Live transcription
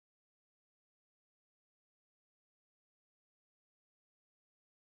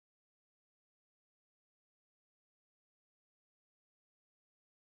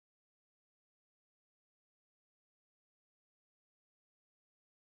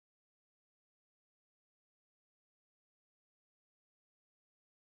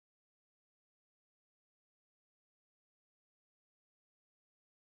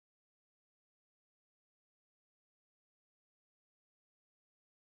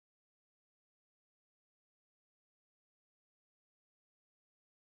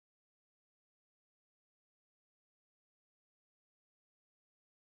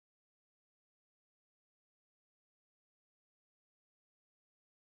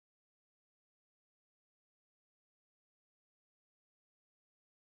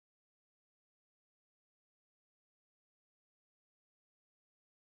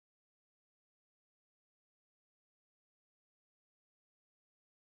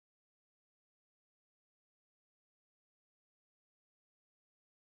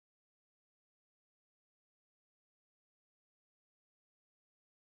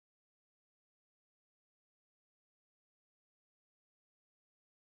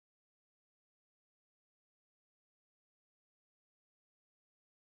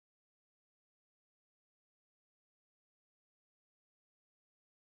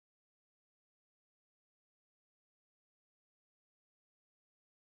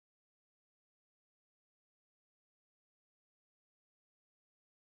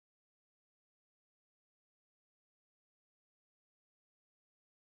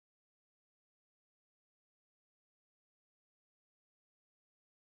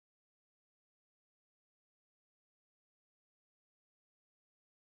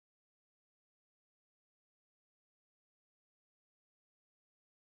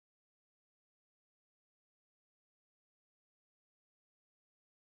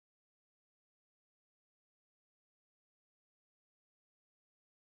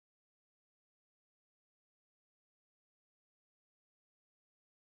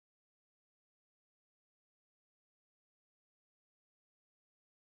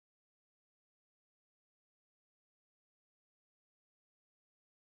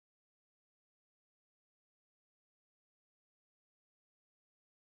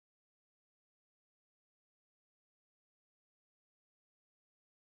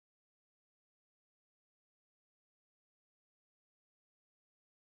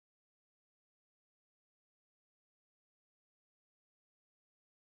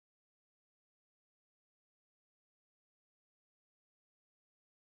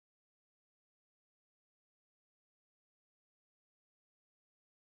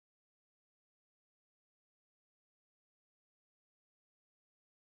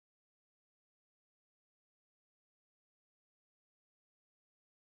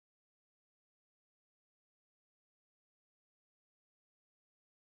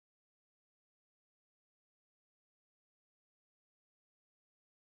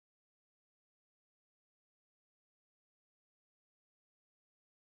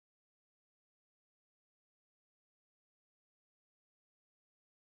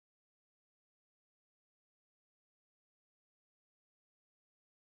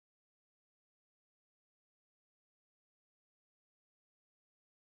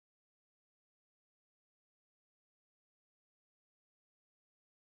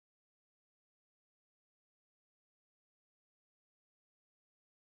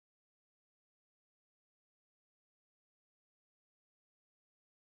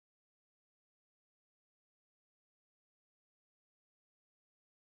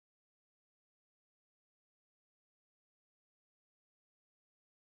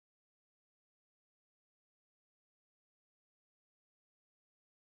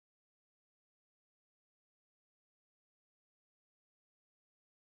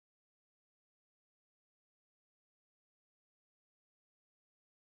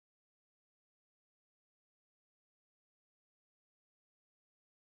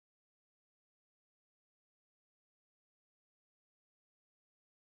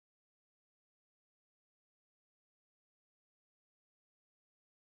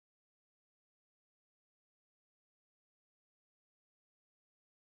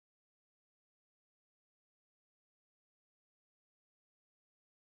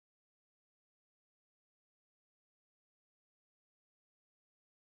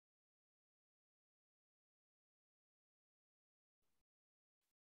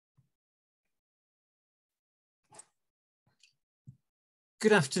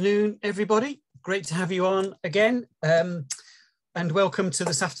Good afternoon, everybody. Great to have you on again. And welcome to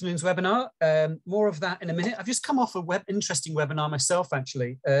this afternoon's webinar. More of that in a minute. I've just come off a interesting webinar myself,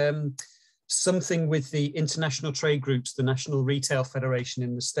 actually. Something with the international trade groups, the National Retail Federation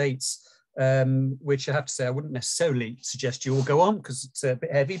in the States, which I have to say, I wouldn't necessarily suggest you all go on because it's a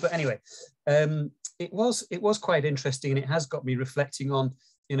bit heavy. But anyway, it was quite interesting, and it has got me reflecting on,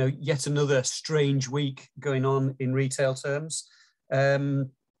 yet another strange week going on in retail terms. And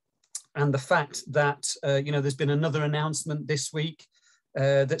the fact that, there's been another announcement this week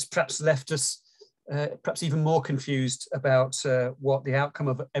that's perhaps left us perhaps even more confused about what the outcome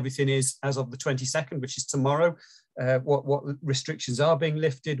of everything is as of the 22nd, which is tomorrow, what restrictions are being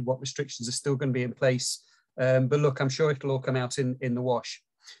lifted, what restrictions are still going to be in place. But look, I'm sure it'll all come out in the wash.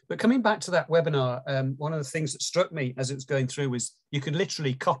 But coming back to that webinar, one of the things that struck me as it was going through was you could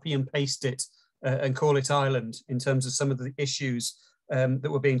literally copy and paste it and call it Ireland in terms of some of the issues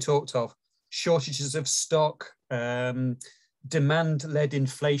that were being talked of. Shortages of stock, demand-led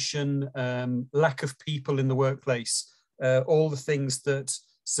inflation, lack of people in the workplace, all the things that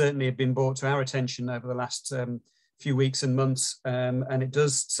certainly have been brought to our attention over the last few weeks and months. And it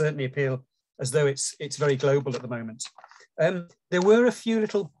does certainly appeal as though it's very global at the moment. There were a few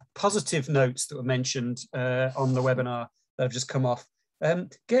little positive notes that were mentioned on the webinar that have just come off.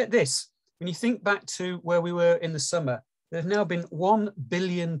 Get this. When you think back to where we were in the summer, there have now been 1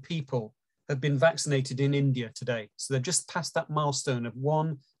 billion people have been vaccinated in India today. So they've just passed that milestone of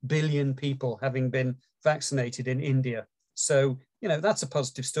 1 billion people having been vaccinated in India. So, that's a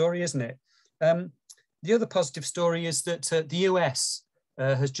positive story, isn't it? The other positive story is that the US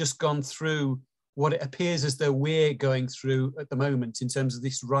has just gone through what it appears as though we're going through at the moment in terms of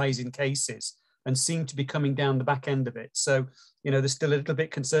this rise in cases, and seem to be coming down the back end of it. So, they're still a little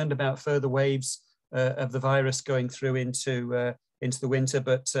bit concerned about further waves of the virus going through into the winter,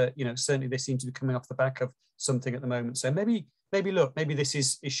 but certainly they seem to be coming off the back of something at the moment. So maybe this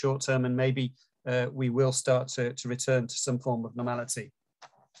is short term, and maybe we will start to return to some form of normality.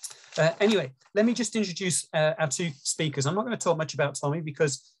 Anyway, let me just introduce our two speakers. I'm not going to talk much about Tommy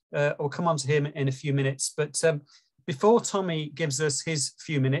because I'll come on to him in a few minutes. But before Tommy gives us his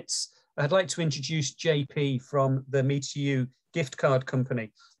few minutes, I'd like to introduce JP from the Me2You gift card company.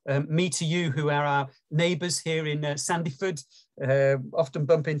 Me2You, who are our neighbours here in Sandyford, often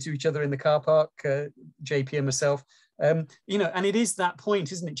bump into each other in the car park, JP and myself. And it is that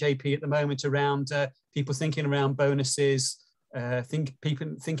point, isn't it, JP, at the moment around people thinking around bonuses, people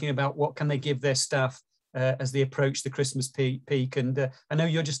thinking about what can they give their staff as they approach the Christmas peak. And I know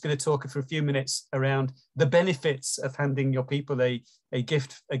you're just going to talk for a few minutes around the benefits of handing your people a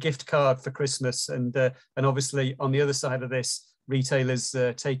gift card for Christmas, and obviously on the other side of this, retailers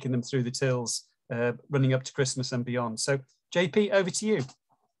taking them through the tills, running up to Christmas and beyond. So JP, over to you.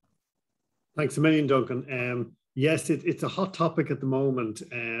 Thanks a million, Duncan. Yes, it's a hot topic at the moment.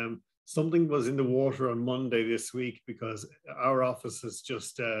 Something was in the water on Monday this week because our office has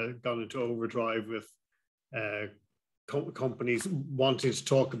just gone into overdrive with companies wanting to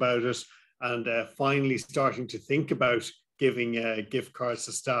talk about it, and finally starting to think about giving gift cards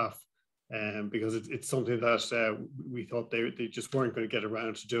to staff, because it's something that we thought they just weren't going to get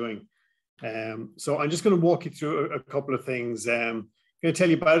around to doing. So I'm just going to walk you through a couple of things. I'm going to tell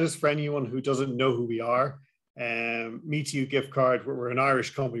you about us for anyone who doesn't know who we are. Me2You gift card, we're an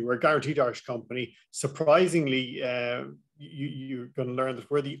Irish company. We're a guaranteed Irish company. Surprisingly, you're going to learn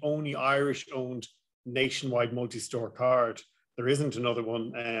that we're the only Irish-owned nationwide multi-store card. There isn't another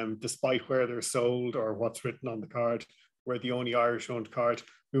one, despite where they're sold or what's written on the card. We're the only Irish-owned card.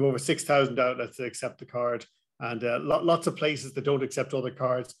 We have over 6,000 outlets that accept the card, and lots of places that don't accept other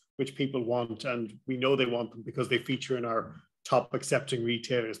cards, which people want, and we know they want them because they feature in our top accepting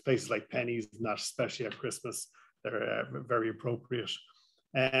retailers, places like Pennies, and that, especially at Christmas, they're very appropriate.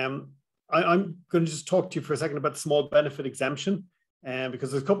 I'm going to just talk to you for a second about the small benefit exemption,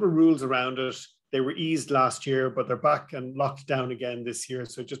 because there's a couple of rules around it. They were eased last year, but they're back and locked down again this year,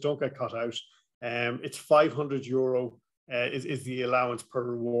 so just don't get caught out. It's €500 is the allowance per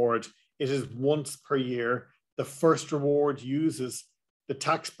reward. It is once per year. The first reward uses the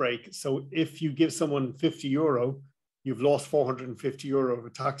tax break. So if you give someone €50, you've lost €450 of a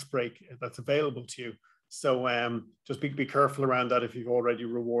tax break that's available to you. So just be careful around that if you've already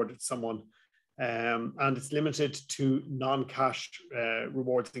rewarded someone. And it's limited to non-cash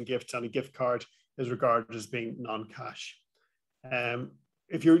rewards and gifts, and a gift card is regarded as being non-cash.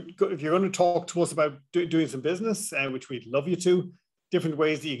 If you're going to talk to us about doing some business, which we'd love you to, different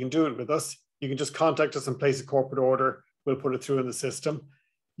ways that you can do it with us. You can just contact us and place a corporate order. We'll put it through in the system.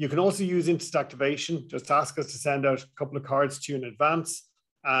 You can also use instant activation. Just ask us to send out a couple of cards to you in advance.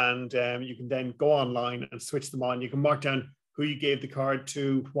 and you can then go online and switch them on. You can mark down who you gave the card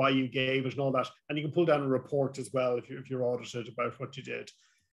to, why you gave it, and all that. And you can pull down a report as well if you're audited about what you did.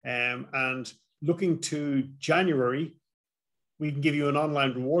 And looking to January, we can give you an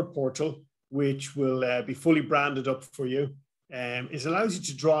online reward portal, which will be fully branded up for you. It allows you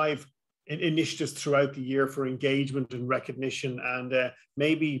to drive initiatives throughout the year for engagement and recognition, and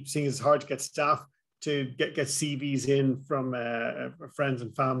maybe, seeing it's hard to get staff, to get CVs in from friends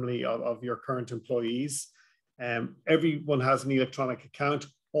and family of your current employees. Everyone has an electronic account.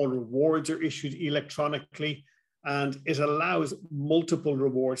 All rewards are issued electronically, and it allows multiple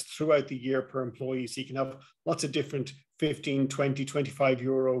rewards throughout the year per employee. So you can have lots of different 15, 20, 25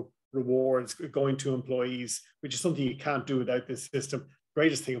 euro rewards going to employees, which is something you can't do without this system.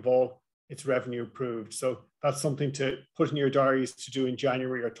 Greatest thing of all, it's revenue approved. So that's something to put in your diaries to do in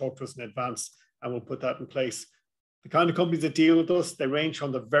January, or talk to us in advance, and we'll put that in place. The kind of companies that deal with us, they range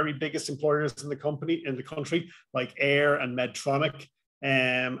from the very biggest employers in the country, like Air and Medtronic,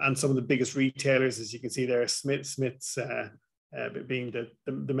 and some of the biggest retailers, as you can see there, Smyth's being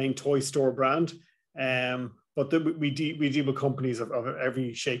the main toy store brand. But we deal with companies of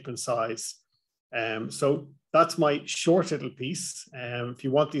every shape and size. So that's my short little piece. If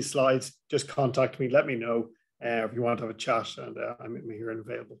you want these slides, just contact me, let me know. If you want to have a chat, and I'm here and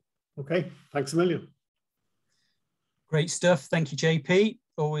available. Okay, thanks a million. Great stuff. Thank you, JP.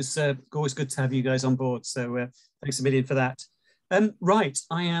 Always good to have you guys on board. So thanks a million for that. Right,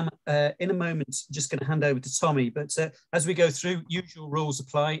 I am in a moment just going to hand over to Tommy, but as we go through, usual rules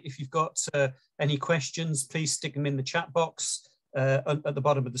apply. If you've got any questions, please stick them in the chat box at the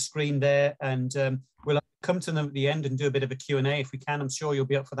bottom of the screen there, and we'll come to them at the end and do a bit of a Q&A if we can. I'm sure you'll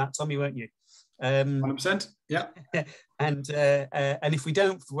be up for that, Tommy, won't you? 100%, yeah. And if we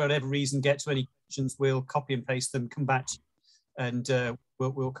don't, for whatever reason, get to any questions, we'll copy and paste them, come back to you, and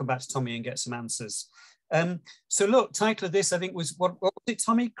we'll come back to Tommy and get some answers. So look, title of this, I think, was, what was it,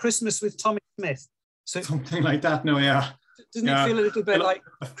 Tommy? Christmas with Tommy Smyth. So something like that, no, yeah. Doesn't it feel a little bit like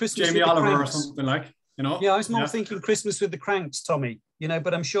Christmas Jamie with Oliver the or Cranks? something like, you know? Yeah, I was more thinking Christmas with the Cranks, Tommy, you know,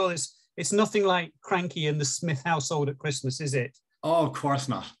 but I'm sure it's nothing like Cranky in the Smith household at Christmas, is it? Oh, of course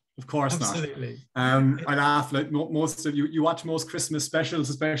not. Of course Absolutely. Not. I laugh, like most of you watch most Christmas specials,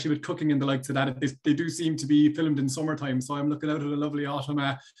 especially with cooking and the likes of that. They do seem to be filmed in summertime. So I'm looking out at a lovely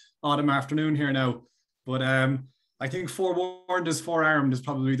autumn afternoon here now. But I think forewarned is forearmed is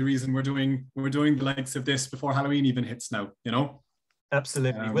probably the reason we're doing the likes of this before Halloween even hits now, you know?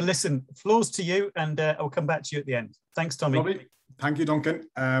 Absolutely. Well, listen, floors to you, and I'll come back to you at the end. Thanks, Tommy. Lovely. Thank you, Duncan.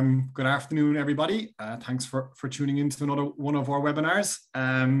 Good afternoon, everybody. Thanks for tuning in to another one of our webinars.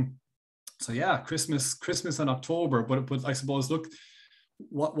 So yeah, Christmas in October, but I suppose, look,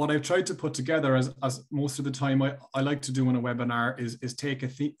 what I've tried to put together, as most of the time I like to do in a webinar, is take a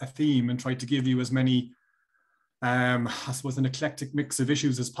theme and try to give you as many, I suppose, an eclectic mix of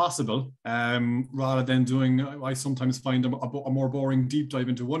issues as possible, rather than doing, I sometimes find, a more boring deep dive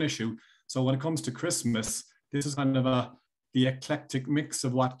into one issue. So when it comes to Christmas, this is kind of the eclectic mix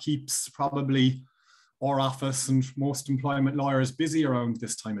of what keeps probably our office and most employment lawyers busy around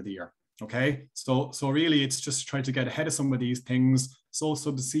this time of the year. Okay, so really it's just trying to get ahead of some of these things, sow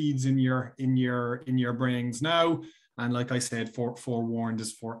some seeds in your brains now, and like I said, forewarned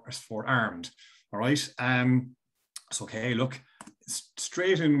is forearmed. All right. So okay, look,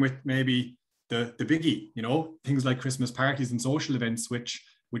 straight in with maybe the biggie, you know, things like Christmas parties and social events, which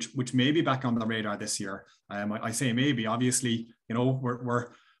may be back on the radar this year. I say maybe, obviously, you know,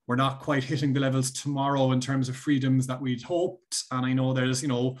 we're not quite hitting the levels tomorrow in terms of freedoms that we'd hoped. And I know there's, you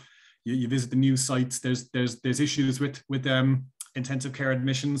know, you visit the news sites, there's issues with intensive care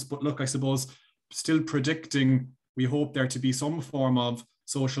admissions, but look, I suppose still predicting, we hope there to be some form of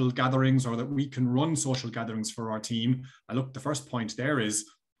social gatherings, or that we can run social gatherings for our team. And look, the first point there is,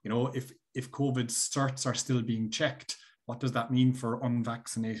 you know, if COVID certs are still being checked, what does that mean for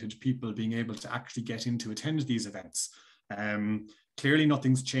unvaccinated people being able to actually get in to attend these events? Clearly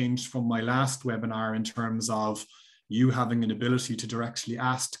nothing's changed from my last webinar in terms of you having an ability to directly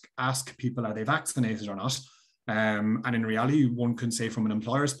ask people, are they vaccinated or not? And in reality, one can say from an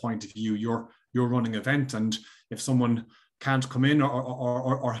employer's point of view, you're running an event, and if someone can't come in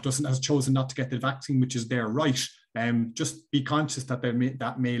or has chosen not to get the vaccine, which is their right, just be conscious that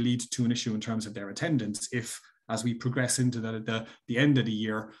that may lead to an issue in terms of their attendance if, as we progress into the end of the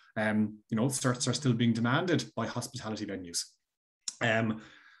year, you know, certs are still being demanded by hospitality venues.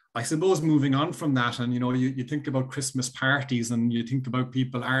 I suppose moving on from that, and you know, you think about Christmas parties, and you think about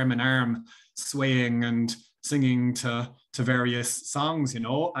people arm in arm swaying and singing to various songs, you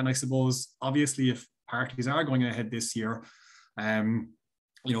know, and I suppose obviously if parties are going ahead this year,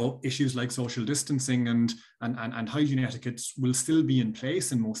 issues like social distancing and hygiene etiquettes will still be in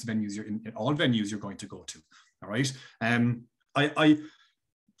place in most venues. In all venues you're going to go to. All right.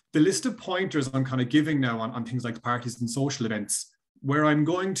 The list of pointers I'm kind of giving now on things like parties and social events, where I'm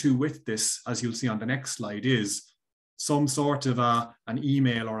going to with this, as you'll see on the next slide, is some sort of an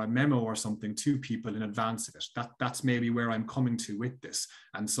email or a memo or something to people in advance of it. That's maybe where I'm coming to with this.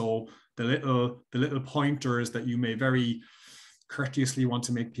 And so the little pointers that you may very courteously want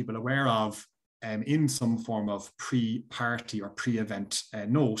to make people aware of in some form of pre-party or pre-event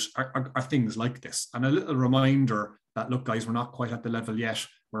note are things like this. And a little reminder that, look, guys, we're not quite at the level yet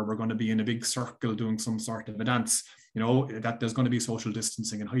where we're going to be in a big circle doing some sort of a dance, that there's going to be social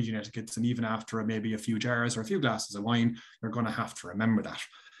distancing and hygiene etiquettes. And even after maybe a few jars or a few glasses of wine, you're going to have to remember that.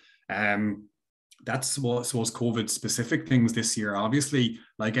 That's what, I suppose, COVID specific things this year. Obviously,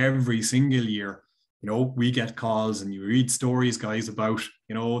 like every single year, we get calls and you read stories, guys, about,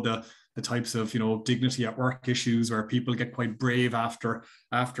 the types of, dignity at work issues where people get quite brave after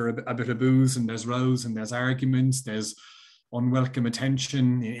a bit of booze, and there's rows and there's arguments, there's unwelcome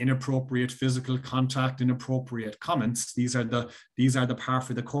attention, inappropriate physical contact, inappropriate comments. These are the par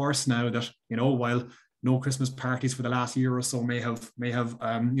for the course now that, while no Christmas parties for the last year or so may have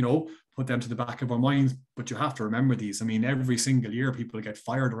put them to the back of our minds, but you have to remember these. I mean, every single year people get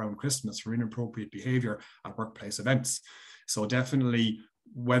fired around Christmas for inappropriate behavior at workplace events. So definitely,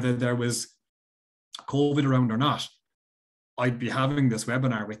 whether there was COVID around or not, I'd be having this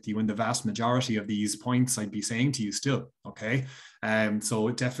webinar with you, and the vast majority of these points I'd be saying to you still, okay? So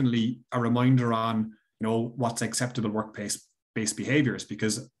definitely a reminder on, what's acceptable workplace-based behaviors,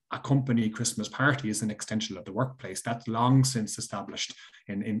 because a company Christmas party is an extension of the workplace. That's long since established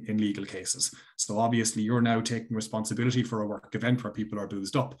in legal cases. So obviously you're now taking responsibility for a work event where people are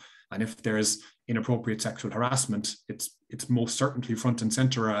boozed up. And if there's inappropriate sexual harassment, it's most certainly front and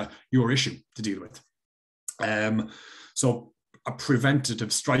center your issue to deal with. So a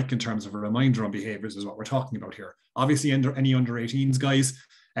preventative strike in terms of a reminder on behaviors is what we're talking about here. Obviously, any under 18s, guys,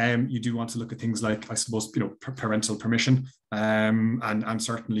 you do want to look at things like, I suppose, parental permission, and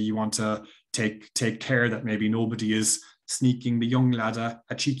certainly you want to take care that maybe nobody is sneaking the young lad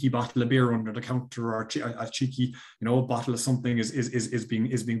a cheeky bottle of beer under the counter, or a cheeky bottle of something is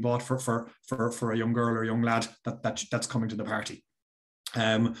being bought for a young girl or a young lad that's coming to the party.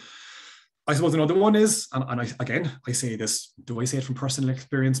 I suppose another one is, and I say this, do I say it from personal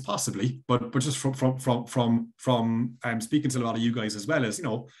experience? Possibly, but just from speaking to a lot of you guys as well, as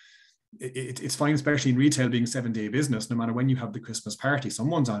it's fine, especially in retail, being 7-day business, no matter when you have the Christmas party,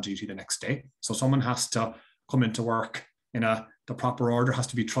 someone's on duty the next day. So someone has to come into work in the proper order, has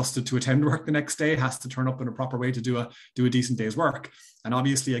to be trusted to attend work the next day, has to turn up in a proper way to do a decent day's work. And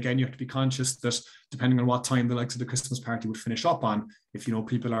obviously, again, you have to be conscious that depending on what time the likes of the Christmas party would finish up on, if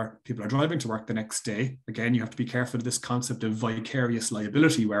people are driving to work the next day, again, you have to be careful of this concept of vicarious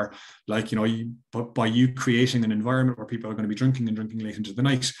liability, where, by you creating an environment where people are going to be drinking late into the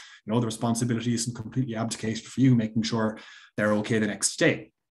night, the responsibility isn't completely abdicated for you, making sure they're okay the next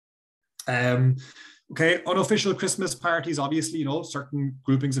day. Okay, unofficial Christmas parties, obviously, certain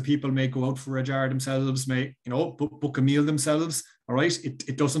groupings of people may go out for a jar themselves, may, book a meal themselves, all right?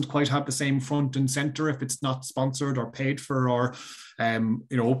 It doesn't quite have the same front and center if it's not sponsored or paid for or,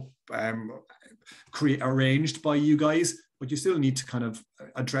 arranged by you guys, but you still need to kind of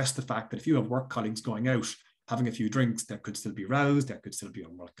address the fact that if you have work colleagues going out, having a few drinks, there could still be rows, there could still be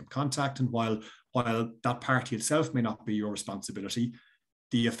unwelcome contact, and while that party itself may not be your responsibility,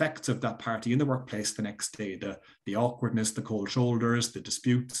 the effects of that party in the workplace the next day, the awkwardness, the cold shoulders, the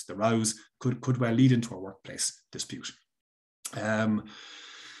disputes, the rows could well lead into a workplace dispute. Important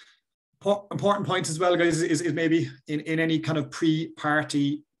points as well, guys, is maybe in any kind of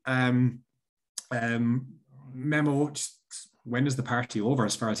pre-party memo, just when is the party over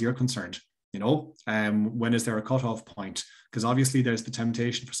as far as you're concerned? When is there a cutoff point? Because obviously there's the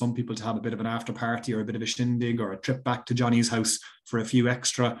temptation for some people to have a bit of an after party or a bit of a shindig or a trip back to Johnny's house for a few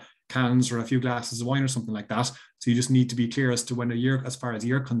extra cans or a few glasses of wine or something like that. So you just need to be clear as to when as far as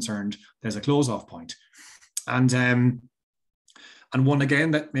you're concerned, there's a close off point. And one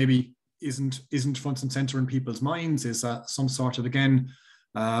again that maybe isn't front and center in people's minds is some sort of, again,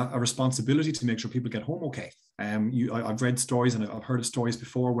 a responsibility to make sure people get home okay. I've read stories and I've heard of stories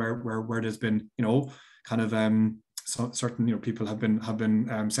before where there's been, certain people have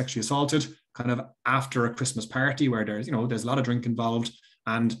been sexually assaulted kind of after a Christmas party where there's a lot of drink involved,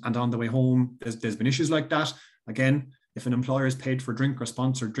 and on the way home there's been issues like that. Again, if an employer is paid for drink or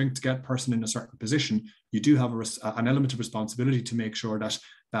sponsored drink to get a person in a certain position, you do have an element of responsibility to make sure that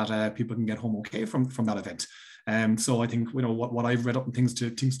that people can get home okay from that event. So I think, you know, what I've read up and things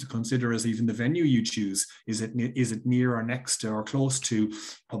to consider is even the venue you choose. Is it near or next to or close to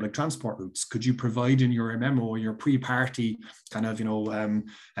public transport routes? Could you provide in your memo, your pre-party kind of, you know,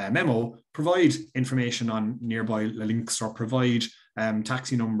 memo, provide information on nearby links, or provide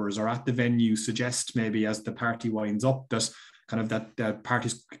taxi numbers, or at the venue suggest maybe as the party winds up that kind of that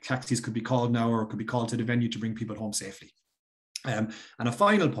parties taxis could be called now, or could be called to the venue to bring people home safely. And a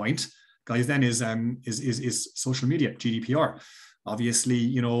final point, guys, then is social media, GDPR. Obviously,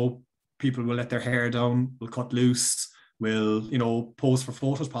 you know, people will let their hair down, will cut loose, will, you know, pose for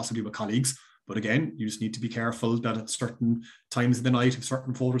photos possibly with colleagues. But again, you just need to be careful that at certain times of the night, if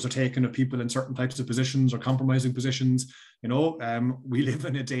certain photos are taken of people in certain types of positions or compromising positions, you know, we live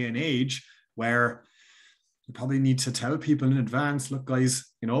in a day and age where you probably need to tell people in advance, look, guys,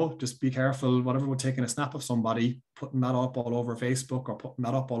 you know, just be careful, whatever we're taking a snap of somebody, putting that up all over Facebook or putting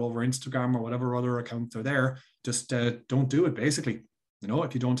that up all over Instagram or whatever other accounts are there, just don't do it, basically. You know,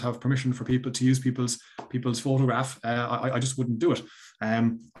 if you don't have permission for people to use people's photograph, I just wouldn't do it.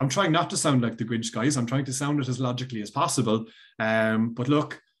 I'm trying not to sound like the Grinch, guys. I'm trying to sound it as logically as possible. But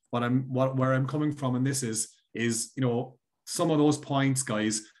look, where I'm coming from in this is, you know, some of those points,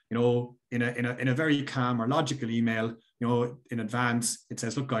 guys, you know, in a very calm or logical email, you know, in advance, it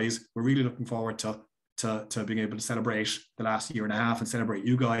says, look, guys, we're really looking forward to being able to celebrate the last year and a half and celebrate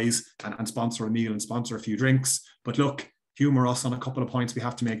you guys and sponsor a meal and sponsor a few drinks. But look, humor us on a couple of points we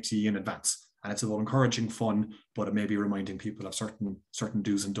have to make to you in advance. And it's about encouraging fun, but it may be reminding people of certain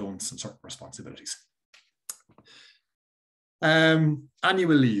do's and don'ts and certain responsibilities.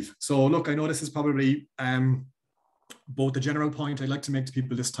 Annual leave. So look, I know this is probably both the general point I'd like to make to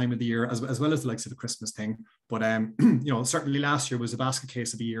people this time of the year, as well as the likes of the Christmas thing. But you know, certainly last year was a basket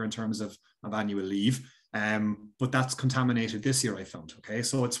case of a year in terms of annual leave. But that's contaminated this year, I found. Okay,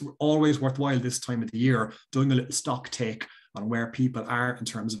 so it's always worthwhile this time of the year doing a little stock take on where people are in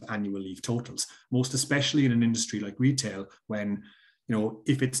terms of annual leave totals, most especially in an industry like retail, when, you know,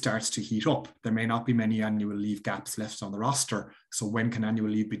 if it starts to heat up, there may not be many annual leave gaps left on the roster. So when can annual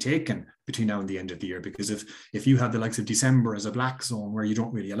leave be taken between now and the end of the year? Because if you have the likes of December as a black zone where you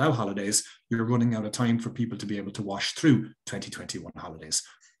don't really allow holidays, you're running out of time for people to be able to wash through 2021 holidays,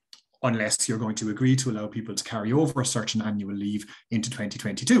 unless you're going to agree to allow people to carry over a certain annual leave into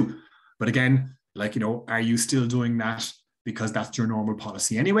 2022. But again, like, you know, are you still doing that because that's your normal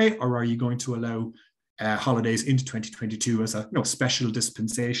policy anyway, or are you going to allow holidays into 2022 as a, you know, special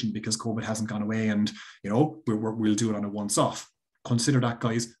dispensation because COVID hasn't gone away and, you know, we'll do it on a once-off? Consider that,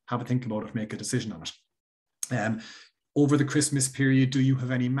 guys. Have a think about it, make a decision on it. Over the Christmas period, do you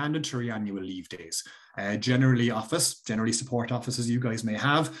have any mandatory annual leave days? Generally support offices you guys may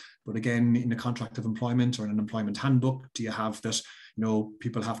have, but again, in a contract of employment or in an employment handbook, do you have that, you know,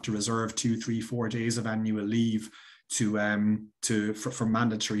 people have to reserve 2, 3, 4 days of annual leave for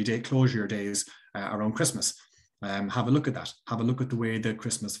mandatory day closure days around Christmas? Have a look at that. Have a look at the way that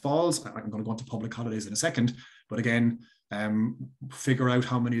Christmas falls. I'm going to go into public holidays in a second, but again, figure out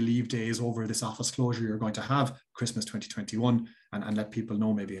how many leave days over this office closure you're going to have Christmas 2021 and let people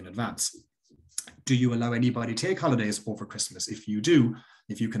know maybe in advance. Do you allow anybody take holidays over Christmas? If you do,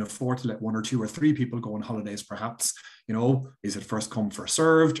 if you can afford to let 1 or 2 or 3 people go on holidays, perhaps, you know, is it first come, first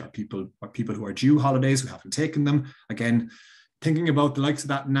served? Are people who are due holidays who haven't taken them? Again, thinking about the likes of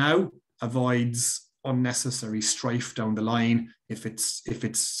that now avoids unnecessary strife down the line if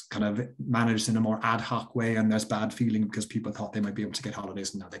it's kind of managed in a more ad hoc way and there's bad feeling because people thought they might be able to get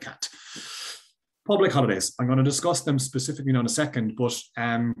holidays and now they can't. Public holidays, I'm going to discuss them specifically in a second, but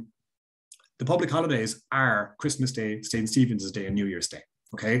the public holidays are Christmas Day, St. Stephen's Day and New Year's Day,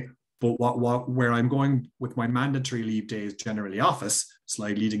 okay? But where I'm going with my mandatory leave days, generally office,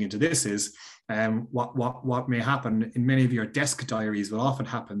 slide leading into this is what may happen in many of your desk diaries, what often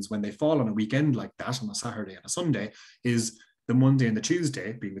happens when they fall on a weekend like that, on a Saturday and a Sunday, is the Monday and the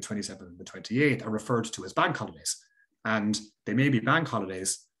Tuesday, being the 27th and the 28th, are referred to as bank holidays. And they may be bank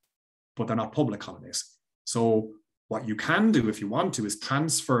holidays, but they're not public holidays. So what you can do if you want to is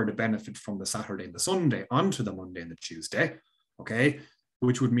transfer the benefit from the Saturday and the Sunday onto the Monday and the Tuesday, okay?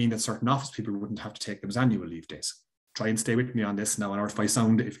 Which would mean that certain office people wouldn't have to take them as annual leave days. Try and stay with me on this now, or if I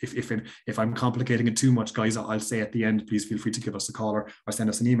sound, if I'm complicating it too much, guys, I'll say at the end, please feel free to give us a call or send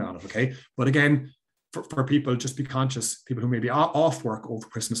us an email on it, okay? But again, for people, just be conscious, people who may be off work over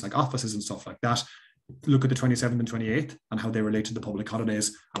Christmas, like offices and stuff like that, look at the 27th and 28th and how they relate to the public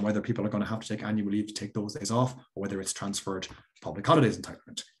holidays and whether people are going to have to take annual leave to take those days off or whether it's transferred public holidays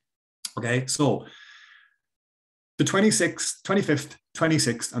entitlement. Okay, so the 26th, 25th,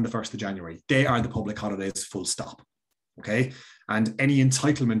 26th and the 1st of January, they are the public holidays, full stop. okay? And any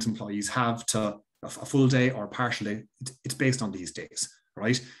entitlement employees have to a full day or a partial day, it's based on these days,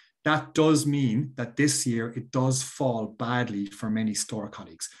 right? That does mean that this year it does fall badly for many store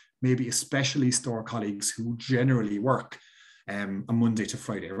colleagues, maybe especially store colleagues who generally work a Monday to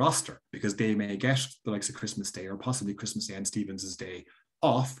Friday roster, because they may get the likes of Christmas Day or possibly Christmas Day and Stephen's Day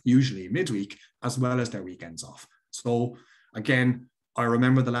off, usually midweek, as well as their weekends off. So again, I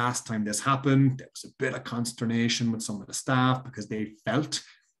remember the last time this happened, there was a bit of consternation with some of the staff because they felt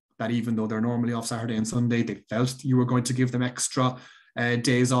that even though they're normally off Saturday and Sunday, they felt you were going to give them extra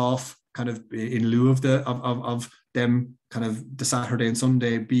days off, kind of in lieu of them kind of the Saturday and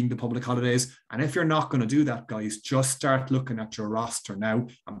Sunday being the public holidays. And if you're not going to do that, guys, just start looking at your roster now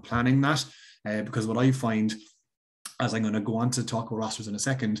and planning that, because what I find, as I'm going to go on to talk about rosters in a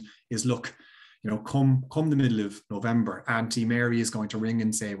second, is look, you know, come the middle of November, Auntie Mary is going to ring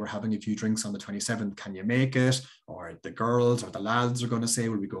and say, we're having a few drinks on the 27th. Can you make it? Or the girls or the lads are going to say,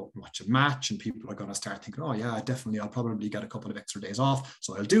 will we go and watch a match? And people are going to start thinking, oh yeah, definitely, I'll probably get a couple of extra days off,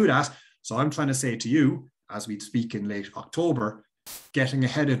 so I'll do that. So I'm trying to say to you, as we speak in late October, getting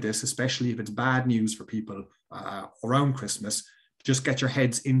ahead of this, especially if it's bad news for people around Christmas, just get your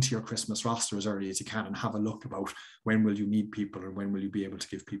heads into your Christmas roster as early as you can and have a look about when will you need people and when will you be able to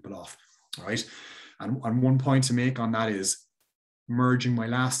give people off. All right. And one point to make on that is, merging my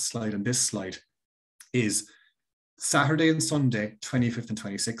last slide and this slide, is Saturday and Sunday, 25th and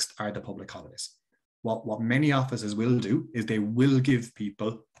 26th, are the public holidays. What many offices will do is they will give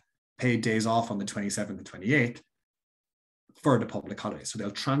people paid days off on the 27th and 28th for the public holidays. So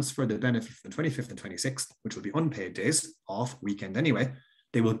they'll transfer the benefit from the 25th and 26th, which will be unpaid days off, weekend anyway.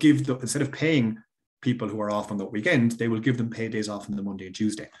 They will give, instead of paying people who are off on the weekend, they will give them paid days off on the Monday and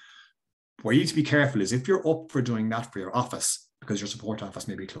Tuesday. Where you need to be careful is if you're up for doing that for your office, because your support office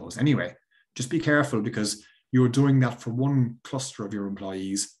may be closed anyway, just be careful, because you're doing that for one cluster of your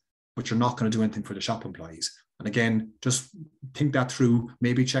employees, but you're not going to do anything for the shop employees. And again, just think that through,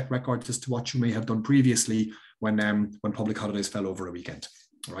 maybe check records as to what you may have done previously when public holidays fell over a weekend,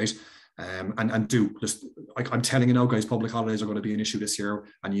 right? And do just, I'm telling you now, guys, public holidays are going to be an issue this year,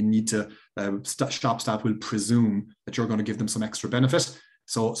 and you need to, shop staff will presume that you're going to give them some extra benefit.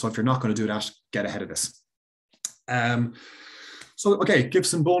 So if you're not going to do that, get ahead of this. So, okay, give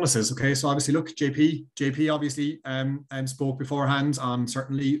some bonuses. Okay, so obviously, look, JP obviously spoke beforehand on,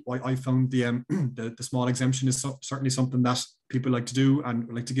 certainly I found the small exemption is certainly something that people like to do and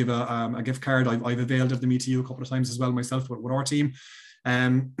like to give a gift card. I've availed of the Me2You a couple of times as well myself with our team.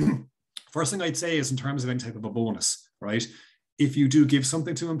 First thing I'd say is, in terms of any type of a bonus, right? If you do give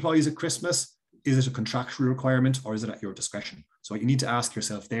something to employees at Christmas, is it a contractual requirement or is it at your discretion? So what you need to ask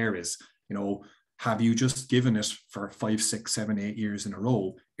yourself there is, you know, have you just given it for 5, 6, 7, 8 years in a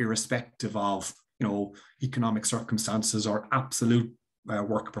row, irrespective of, you know, economic circumstances or absolute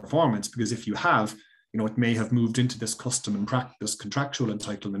work performance? Because if you have, you know, it may have moved into this custom and practice contractual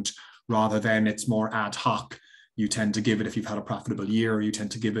entitlement rather than it's more ad hoc. You tend to give it if you've had a profitable year, or you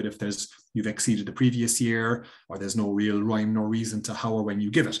tend to give it if you've exceeded the previous year, or there's no real rhyme nor reason to how or when you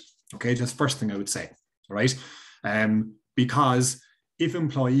give it. Okay, that's the first thing I would say, right? Because if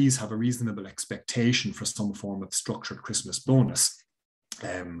employees have a reasonable expectation for some form of structured Christmas bonus,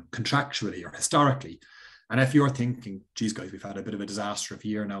 contractually or historically, and if you're thinking, geez, guys, we've had a bit of a disaster of a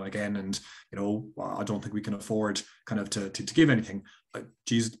year now again, and, you know, I don't think we can afford kind of to give anything,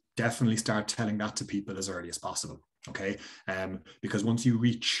 geez, definitely start telling that to people as early as possible, okay? Because once you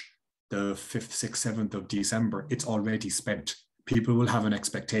reach the 5th, 6th, 7th of December, it's already spent. People will have an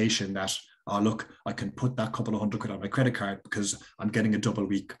expectation that, oh, look, I can put that couple of £100 on my credit card because I'm getting a double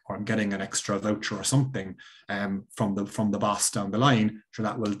week, or I'm getting an extra voucher or something from the boss down the line. Sure,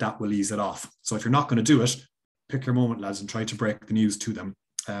 that will ease it off. So if you're not going to do it, pick your moment, lads, and try to break the news to them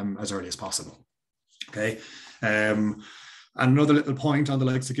as early as possible. Okay. And another little point on the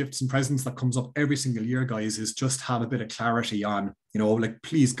likes of gifts and presents that comes up every single year, guys, is just have a bit of clarity on, you know, like,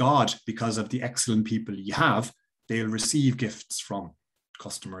 please God, because of the excellent people you have, they'll receive gifts from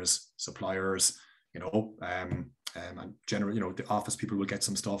customers, suppliers, you know, and generally, you know, the office people will get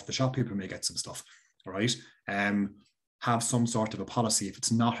some stuff, the shop people may get some stuff, all right? Have some sort of a policy, if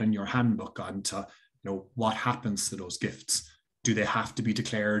it's not in your handbook, on to, you know, what happens to those gifts. Do they have to be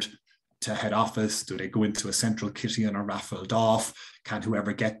declared to head office? Do they go into a central kitty and are raffled off? Can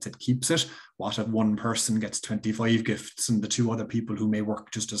whoever gets it keeps it? What if one person gets 25 gifts and the 2 other people who may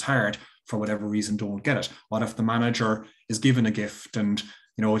work just as hard for whatever reason don't get it? What if the manager is given a gift and,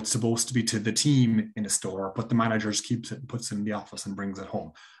 you know, it's supposed to be to the team in a store, but the manager just keeps it and puts it in the office and brings it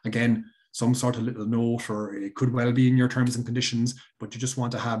home? Again, some sort of little note, or it could well be in your terms and conditions, but you just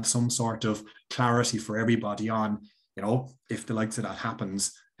want to have some sort of clarity for everybody on, you know, if the likes of that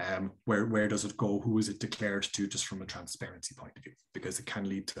happens, where does it go? Who is it declared to, just from a transparency point of view? Because it can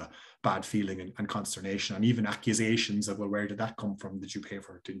lead to bad feeling and consternation, and even accusations of, well, where did that come from? Did you pay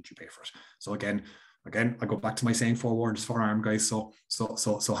for it? Didn't you pay for it? So again, I go back to my saying, forewarned, forearmed, guys. So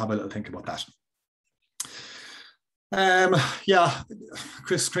have a little think about that. Yeah,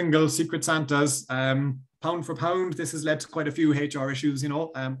 Kris Kringle, Secret Santas, pound for pound, this has led to quite a few HR issues, you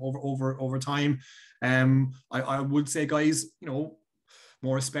know, over time. I would say, guys, you know,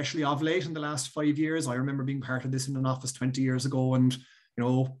 more especially of late in the last 5 years. I remember being part of this in an office 20 years ago, and you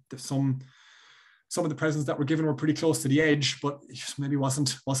know, some of the presents that were given were pretty close to the edge, but it just maybe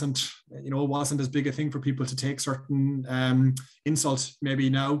wasn't as big a thing for people to take certain insults maybe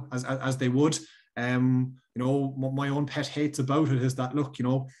now as they would. You know, my own pet hates about it is that, look, you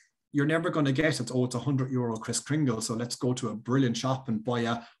know, you're never going to get it. Oh, it's €100 Kris Kringle, so let's go to a brilliant shop and buy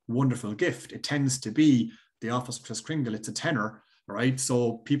a wonderful gift. It tends to be the office Kris Kringle. It's a tenner, right?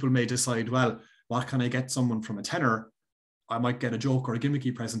 So people may decide, well, what can I get someone from a tenner? I might get a joke or a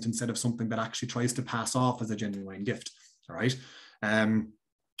gimmicky present instead of something that actually tries to pass off as a genuine gift, all right? And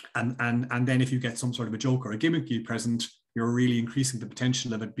then if you get some sort of a joke or a gimmicky present, you're really increasing the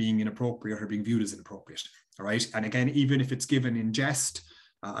potential of it being inappropriate or being viewed as inappropriate, all right? And again, even if it's given in jest,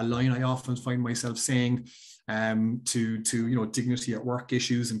 a line I often find myself saying to you know, dignity at work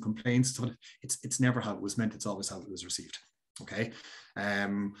issues and complaints, it's never how it was meant, it's always how it was received, okay?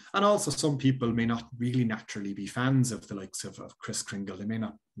 And also some people may not really naturally be fans of the likes of Kris Kringle. They may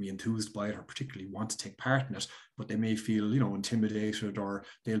not be enthused by it or particularly want to take part in it, but they may feel, you know, intimidated, or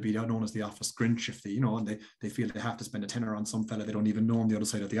they'll be known as the office Grinch if they, you know, and they feel they have to spend a tenner on some fella they don't even know on the other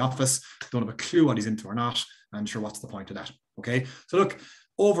side of the office, don't have a clue what he's into or not, and sure, what's the point of that? Okay, so look,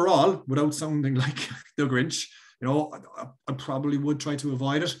 overall, without sounding like the Grinch, you know, I probably would try to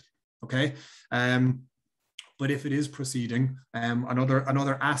avoid it, okay? But if it is proceeding,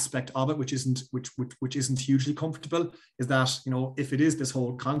 another aspect of it, which isn't hugely comfortable, is that, you know, if it is this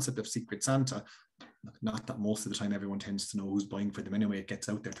whole concept of Secret Santa, not that most of the time everyone tends to know who's buying for them anyway, it gets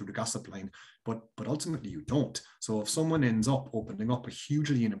out there through the gossip line, but ultimately you don't. So if someone ends up opening up a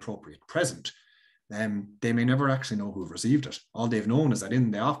hugely inappropriate present, they may never actually know who received it. All they've known is that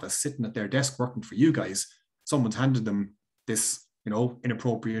in the office, sitting at their desk working for you guys, someone's handed them this, you know,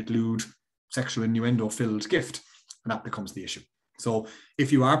 inappropriate, lewd, sexual innuendo filled gift, and that becomes the issue. So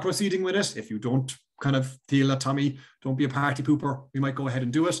if you are proceeding with it, if you don't kind of feel that, Tommy, don't be a party pooper, we might go ahead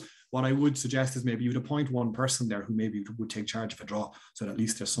and do it. What I would suggest is maybe you'd appoint one person there who maybe would take charge of a draw, so that at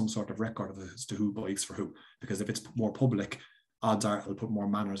least there's some sort of record of it as to who buys for who. Because if it's more public, odds are it'll put more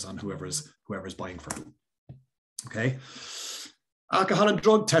manners on whoever's buying for who. Okay. Alcohol and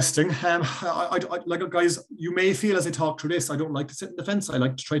drug testing. I like, guys, you may feel as I talk through this, I don't like to sit in the fence. I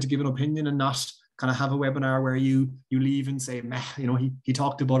like to try to give an opinion and not kind of have a webinar where you leave and say, meh, you know, he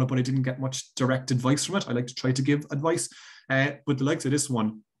talked about it, but I didn't get much direct advice from it. I like to try to give advice. But the likes of this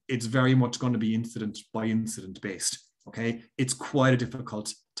one, it's very much going to be incident by incident based. Okay, it's quite a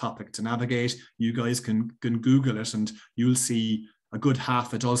difficult topic to navigate. You guys can Google it and you'll see a good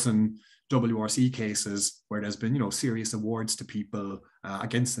half a dozen WRC cases where there's been, you know, serious awards to people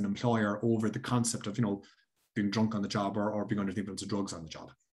against an employer over the concept of, you know, being drunk on the job or being under the influence of drugs on the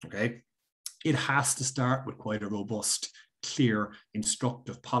job. Okay, it has to start with quite a robust, clear,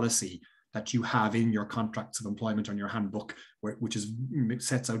 instructive policy that you have in your contracts of employment on your handbook, which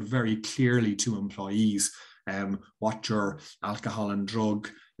sets out very clearly to employees what your alcohol and drug,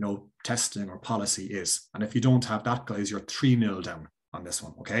 you know, testing or policy is. And if you don't have that, guys, you're 3-0 down on this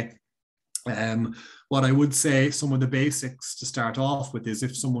one. Okay. What I would say, some of the basics to start off with is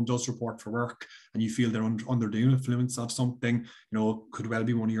if someone does report for work and you feel they're under the influence of something, you know, could well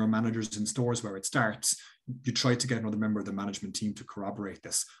be one of your managers in stores where it starts. You try to get another member of the management team to corroborate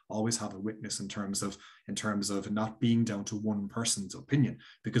this. Always have a witness in terms of not being down to one person's opinion,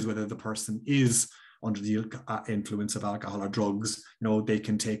 because whether the person is under the influence of alcohol or drugs, you know, they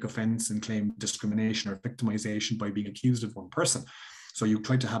can take offense and claim discrimination or victimization by being accused of one person. So you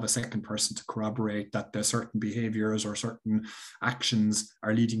try to have a second person to corroborate that there's certain behaviors or certain actions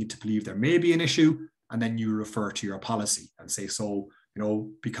are leading you to believe there may be an issue, and then you refer to your policy and say, so, you know,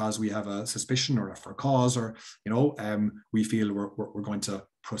 because we have a suspicion or for a cause, or, you know, we feel we're going to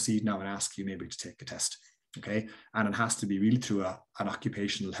proceed now and ask you maybe to take a test. Okay. And it has to be really through an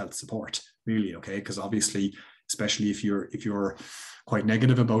occupational health support, really. Okay. Because obviously, especially if you're quite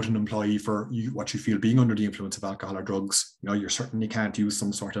negative about an employee for what you feel being under the influence of alcohol or drugs, you know, you certainly can't use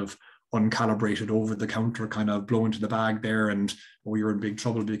some sort of uncalibrated over the counter kind of blow into the bag there and you're in big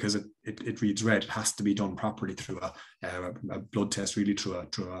trouble because it reads red. It has to be done properly through a blood test, really through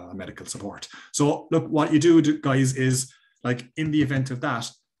a medical support. So look, what you do, guys, is like in the event of that,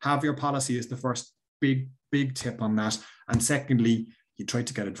 have your policy as the first big tip on that. And secondly, you try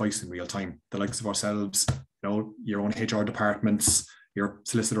to get advice in real time. The likes of ourselves, your own HR departments, your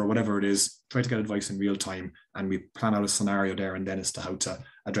solicitor, whatever it is, try to get advice in real time, and we plan out a scenario there and then as to how to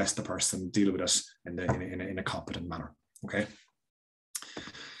address the person, deal with it in a competent manner. Okay.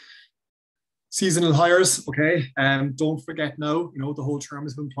 Seasonal hires. Okay. Don't forget now, the whole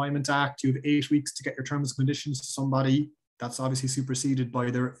Terms of Employment Act. You have 8 weeks to get your terms and conditions to somebody. That's obviously superseded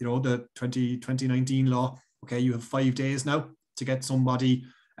by the 2019 law. Okay. You have 5 days now to get somebody.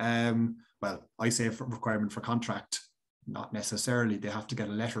 Well, I say for requirement for contract. Not necessarily. They have to get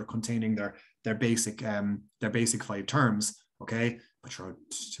a letter containing their basic 5 terms. Okay, but sure,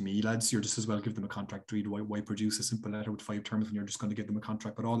 to me, lads, you're just as well give them a contract to read. Why produce a simple letter with 5 terms when you're just going to give them a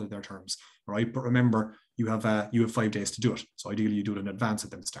contract with all of their terms? All right, but remember, you have 5 days to do it. So ideally, you do it in advance of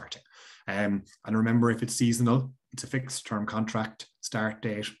them starting. And remember, if it's seasonal, it's a fixed term contract, start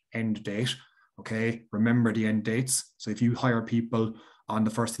date, end date. Okay, remember the end dates. So if you hire people on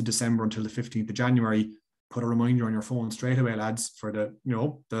the 1st of December until the 15th of January. Put a reminder on your phone straight away, lads, for the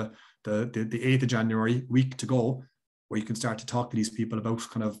 8th of January, week to go, where you can start to talk to these people about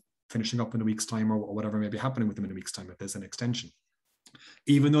kind of finishing up in a week's time or whatever may be happening with them in a week's time if there's an extension.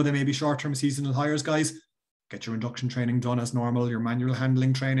 Even though they may be short-term seasonal hires, guys, get your induction training done as normal, your manual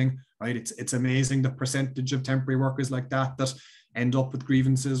handling training, right? It's amazing the percentage of temporary workers like that end up with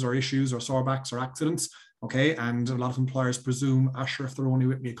grievances or issues or sore backs or accidents. Okay, and a lot of employers presume, sure, if they're only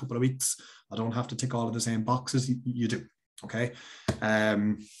with me a couple of weeks, I don't have to tick all of the same boxes. You do. Okay.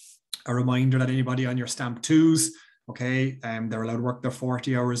 A reminder that anybody on your stamp 2s, okay, they're allowed to work their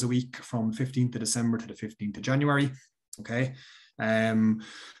 40 hours a week from 15th of December to the 15th of January. Okay. And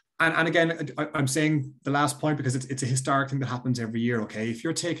again, I'm saying the last point because it's a historic thing that happens every year. Okay. If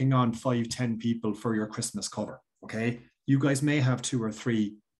you're taking on 5-10 people for your Christmas cover, okay, you guys may have 2 or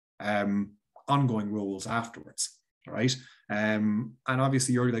 3 ongoing roles afterwards, right? And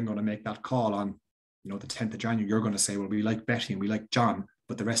obviously you're then going to make that call on, the 10th of January. You're going to say, well, we like Betty and we like John,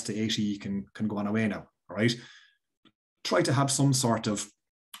 but the rest of 80 can go on away now, all right? Try to have some sort of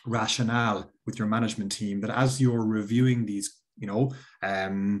rationale with your management team that as you're reviewing these,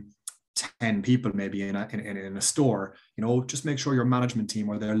 10 people maybe in a store, just make sure your management team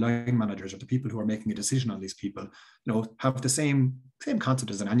or their line managers or the people who are making a decision on these people, have the same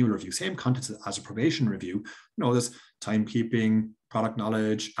concept as an annual review, same concept as a probation review. There's timekeeping, product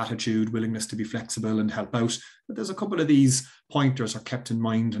knowledge, attitude, willingness to be flexible and help out. But there's a couple of these pointers are kept in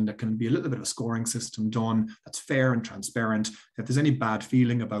mind, and there can be a little bit of a scoring system done that's fair and transparent. If there's any bad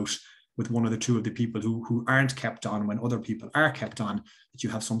feeling about with one or the 2 of the people who aren't kept on when other people are kept on, that you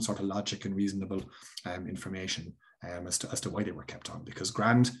have some sort of logic and reasonable information as to why they were kept on. Because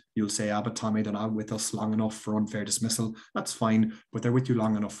grand, you'll say, but Tommy, they're not with us long enough for unfair dismissal. That's fine, but they're with you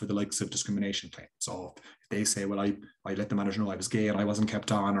long enough for the likes of discrimination claim. So if they say, well, I let the manager know I was gay and I wasn't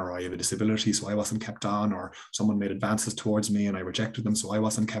kept on, or I have a disability, so I wasn't kept on, or someone made advances towards me and I rejected them, so I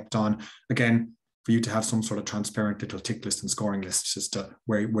wasn't kept on. Again, for you to have some sort of transparent little tick list and scoring list as to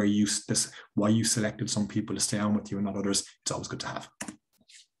why you selected some people to stay on with you and not others, it's always good to have.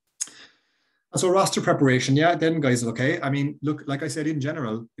 So roster preparation, yeah, then guys, okay. I mean, look, like I said, in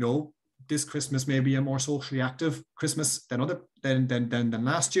general, this Christmas may be a more socially active Christmas than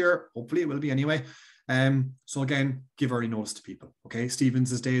last year. Hopefully it will be anyway. So again, give early notice to people. Okay,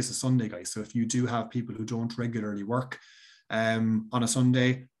 Stephen's Day is a Sunday, guys. So if you do have people who don't regularly work on a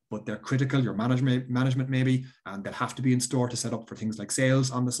Sunday, but they're critical, your management maybe, and they'll have to be in store to set up for things like sales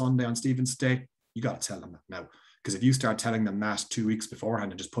on the Sunday on Stephen's Day, you got to tell them that now. Because if you start telling them that 2 weeks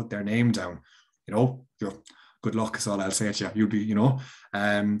beforehand and just put their name down, you're good luck is all I'll say to you. You'll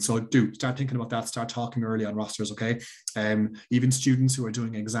be, so do start thinking about that. Start talking early on rosters, okay? Even students who are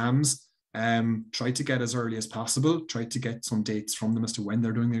doing exams, try to get as early as possible. Try to get some dates from them as to when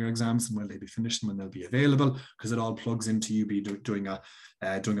they're doing their exams and when they'll be finished and when they'll be available, because it all plugs into you doing a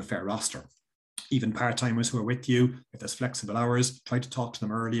fair roster. Even part-timers who are with you, if there's flexible hours, try to talk to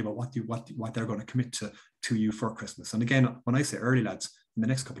them early about what they're going to commit to you for Christmas. And again, when I say early, lads, in the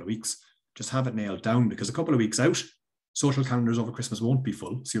next couple of weeks, just have it nailed down, because a couple of weeks out, social calendars over Christmas won't be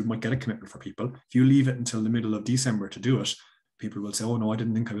full, so you might get a commitment for people. If you leave it until the middle of December to do it, people will say, oh no, I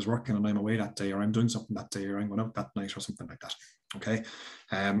didn't think I was working and I'm away that day, or I'm doing something that day, or I'm going out that night, or something like that. Okay.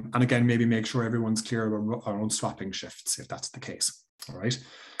 And again, maybe make sure everyone's clear around swapping shifts if that's the case. All right.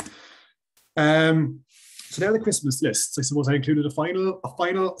 So now the Christmas lists. I suppose I included a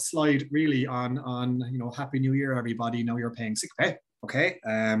final slide really on Happy New Year, everybody. Now you're paying sick pay. Okay.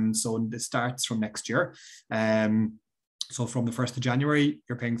 So this starts from next year. So from the 1st of January,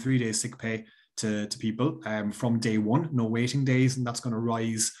 you're paying 3 days sick pay to people from day one, no waiting days, and that's going to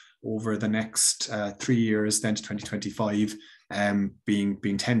rise over the next 3 years, then to 2025,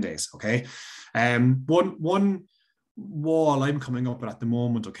 being 10 days. Okay. One wall I'm coming up at the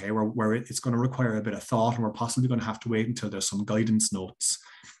moment, okay, where it's going to require a bit of thought, and we're possibly going to have to wait until there's some guidance notes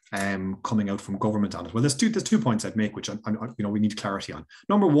coming out from government on it. Well, there's two points I'd make, which we need clarity on.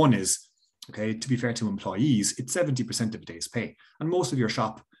 Number one is, okay, to be fair to employees, it's 70% of a day's pay, and most of your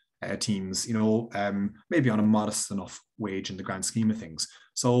shop teams, maybe on a modest enough wage in the grand scheme of things.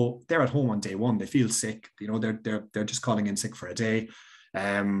 So they're at home on day one. They feel sick. They're just calling in sick for a day.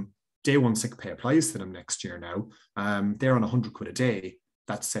 Day one sick pay applies to them next year now. They're on 100 quid a day.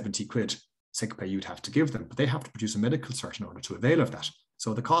 That's 70 quid sick pay you'd have to give them, but they have to produce a medical cert in order to avail of that.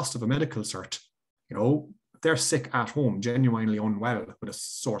 So the cost of a medical cert, they're sick at home, genuinely unwell with a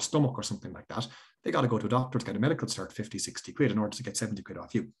sore stomach or something like that, they got to go to a doctor to get a medical cert, 50, 60 quid in order to get 70 quid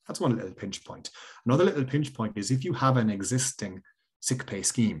off you. That's one little pinch point. Another little pinch point is if you have an existing sick pay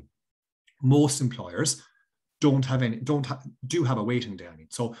scheme, most employers do have a waiting day on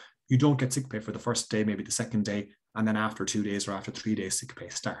it. So you don't get sick pay for the first day, maybe the second day, and then after 2 days or after 3 days, sick pay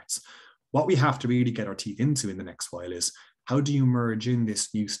starts. What we have to really get our teeth into in the next while is, how do you merge in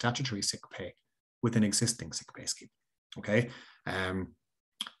this new statutory sick pay with an existing sick pay scheme? Okay.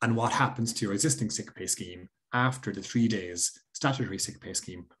 And what happens to your existing sick pay scheme after the 3 days statutory sick pay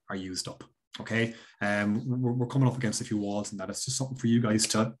scheme are used up? Okay. We're coming up against a few walls, and that is just something for you guys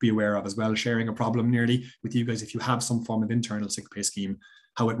to be aware of as well, sharing a problem nearly with you guys if you have some form of internal sick pay scheme,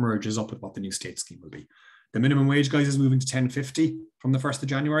 how it merges up with what the new state scheme will be. The minimum wage, guys, is moving to 10.50 from the 1st of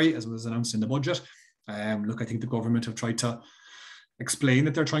January, as was announced in the budget. Look, I think the government have tried to explain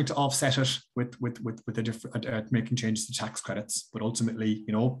that they're trying to offset it with a different making changes to tax credits, but ultimately,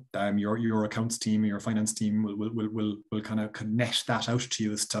 your accounts team, your finance team will kind of net that out to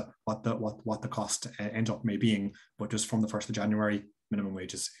you as to what the cost end up may being. But just from the 1st of January, minimum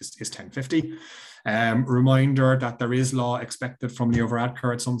wage is 10.50. Reminder that there is law expected from Leo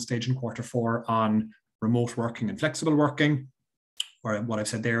Varadkar at some stage in Q4 on remote working and flexible working. Or what I've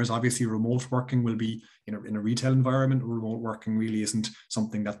said there is obviously remote working will be in a retail environment. Remote working really isn't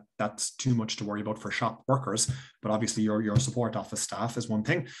something that's too much to worry about for shop workers, but obviously your support office staff is one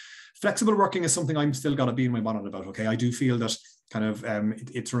thing. Flexible working is something I'm still got to be in my bonnet about. Okay, I do feel that kind of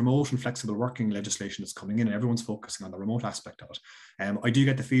it's remote and flexible working legislation that's coming in, and everyone's focusing on the remote aspect of it. I do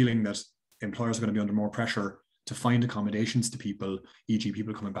get the feeling that employers are going to be under more pressure to find accommodations to people, e.g.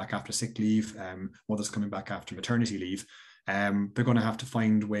 people coming back after sick leave, mothers coming back after maternity leave. They're going to have to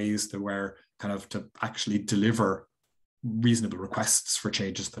find ways to actually deliver reasonable requests for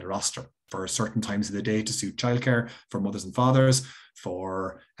changes to the roster for certain times of the day to suit childcare for mothers and fathers,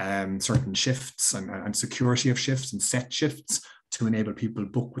 for certain shifts and security of shifts and set shifts to enable people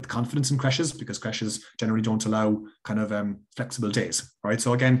book with confidence in creches, because creches generally don't allow kind of flexible days, right?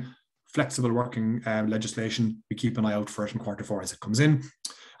 So again, flexible working legislation, we keep an eye out for it in Q4 as it comes in.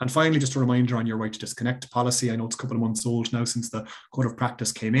 And finally, just a reminder on your right to disconnect policy. I know it's a couple of months old now since the code of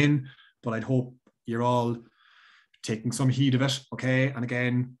practice came in, but I'd hope you're all taking some heed of it, okay? And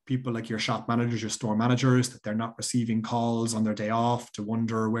again, people like your shop managers, your store managers, that they're not receiving calls on their day off to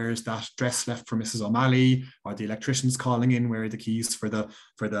wonder where's that dress left for Mrs. O'Malley, or the electricians calling in, where are the keys for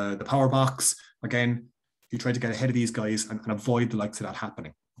the power box. Again, you try to get ahead of these guys and avoid the likes of that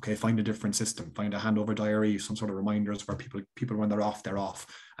happening. Okay, find a different system, find a handover diary, some sort of reminders where people when they're off, they're off.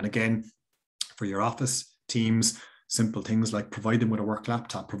 And again, for your office teams, simple things like provide them with a work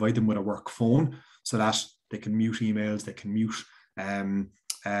laptop, provide them with a work phone so that they can mute emails, they can mute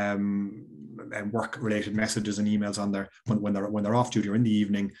work-related messages and emails on there when they're off duty or in the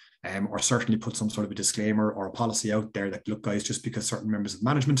evening, or certainly put some sort of a disclaimer or a policy out there that, look, guys, just because certain members of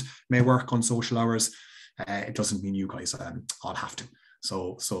management may work on social hours, it doesn't mean you guys all have to.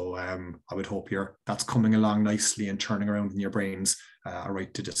 So I would hope that's coming along nicely and turning around in your brains a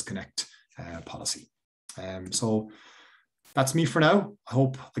right to disconnect policy. So that's me for now. I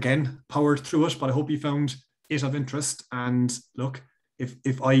hope, again, powered through it, but I hope you found it of interest. And look,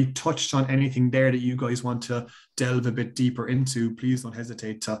 if I touched on anything there that you guys want to delve a bit deeper into, please don't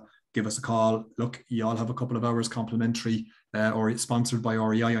hesitate to give us a call. Look, you all have a couple of hours complimentary or sponsored by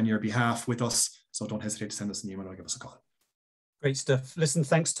REI on your behalf with us. So don't hesitate to send us an email or give us a call. Great stuff. Listen,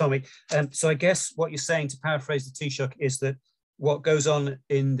 thanks, Tommy. So I guess what you're saying, to paraphrase the Taoiseach, is that what goes on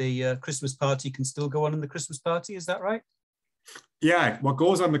in the Christmas party can still go on in the Christmas party. Is that right? Yeah, what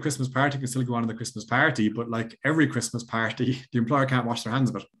goes on the Christmas party can still go on in the Christmas party, but like every Christmas party, the employer can't wash their hands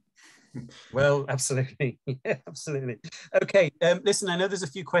of it. Well, absolutely. Yeah, absolutely. Okay, listen, I know there's a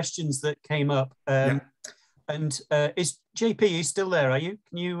few questions that came up. And is JP, you still there, are you?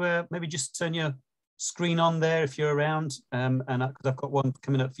 Can you maybe just turn your screen on there if you're around? And because I've got one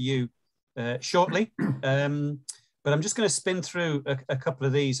coming up for you shortly. But I'm just going to spin through a couple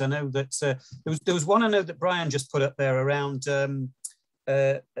of these. I know that there was one I know that Brian just put up there around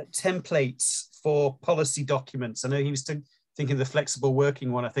templates for policy documents. I know he was thinking of the flexible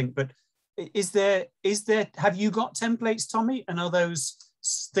working one, I think. But is there? Have you got templates, Tommy? And are those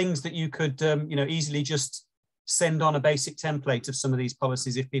things that you could easily just send on a basic template of some of these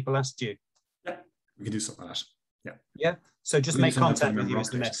policies if people asked you? Yeah, we can do something like that. Yeah. Yeah. So just make contact with you is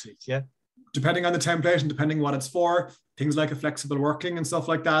the message. Yeah. Depending on the template and depending what it's for, things like a flexible working and stuff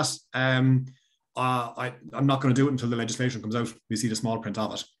like that. I'm not going to do it until the legislation comes out. We see the small print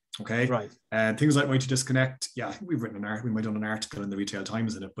of it. Okay. Right. And things like way to disconnect. Yeah, I think we've written an article. We might have done an article in the Retail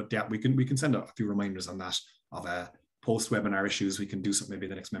Times in it. But yeah, we can send out a few reminders on that of post-webinar issues. We can do something, maybe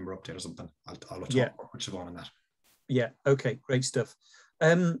the next member update or something. I'll talk with Siobhan on that. Yeah. Okay. Great stuff.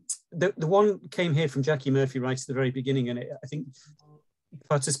 The one came here from Jackie Murphy right at the very beginning, and I think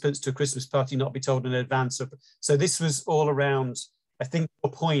participants to a Christmas party not be told in advance. So this was all around, I think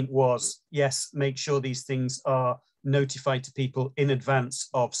your point was, yes, make sure these things are notified to people in advance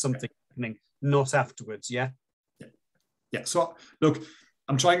of something happening, not afterwards. Yeah. Yeah. So look,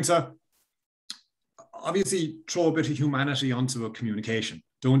 I'm trying to obviously throw a bit of humanity onto a communication.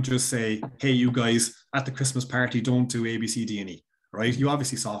 Don't just say, hey, you guys at the Christmas party, don't do A, B, C, D, and E, right? You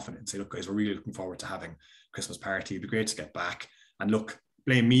obviously soften it and say, look, guys, we're really looking forward to having Christmas party. It'd be great to get back. And look,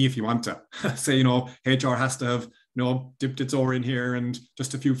 blame me if you want to. Say, HR has to have, dipped its oar in here and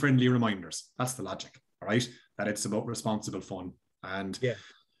just a few friendly reminders. That's the logic, all right? That it's about responsible fun.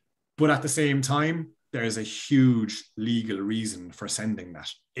 But at the same time, there's a huge legal reason for sending that.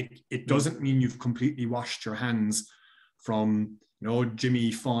 It doesn't mean you've completely washed your hands from,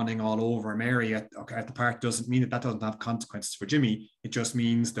 Jimmy fawning all over Mary at the park. Doesn't mean that doesn't have consequences for Jimmy. It just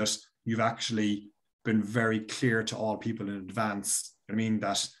means that you've actually been very clear to all people in advance. I mean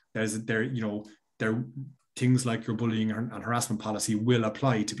that there things like your bullying and harassment policy will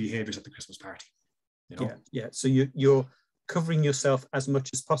apply to behaviours at the Christmas party. Yeah. So you're covering yourself as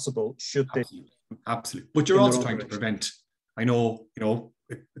much as possible. Absolutely. But you're also trying to prevent. I know,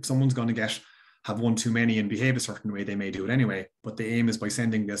 if someone's going to have one too many and behave a certain way, they may do it anyway. But the aim is by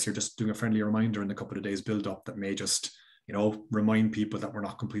sending this, you're just doing a friendly reminder in a couple of days build up that may just, remind people that we're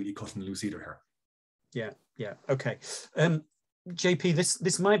not completely cutting loose either here. Yeah. Okay. JP,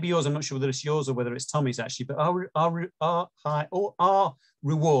 this might be yours. I'm not sure whether it's yours or whether it's Tommy's actually, but are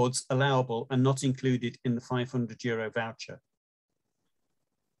rewards allowable and not included in the €500 voucher?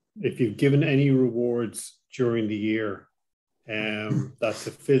 If you've given any rewards during the year, that's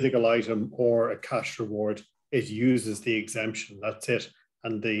a physical item or a cash reward, it uses the exemption. That's it.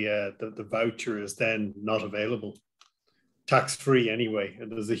 And the voucher is then not available. Tax-free anyway.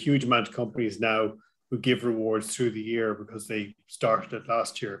 And there's a huge amount of companies now who give rewards through the year because they started it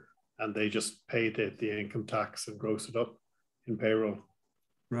last year and they just pay the income tax and gross it up in payroll.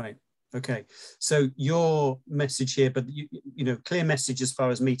 Right. Okay. So your message here, but clear message as far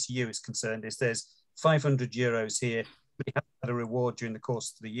as me to you is concerned, is there's €500 here. We have had a reward during the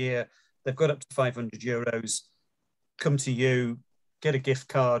course of the year. They've got up to €500. Come to you, get a gift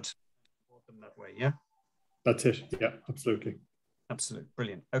card, reward them that way. Yeah. That's it. Yeah, absolutely. Absolutely.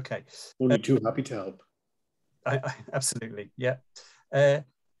 Brilliant. Okay. Only too happy to help. Absolutely. Yeah. From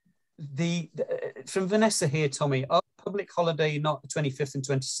Vanessa here, Tommy, are public holiday not the 25th and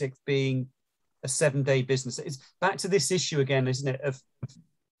 26th being a 7-day business? It's back to this issue again, isn't it, of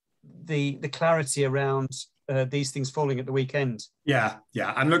the clarity around these things falling at the weekend? Yeah.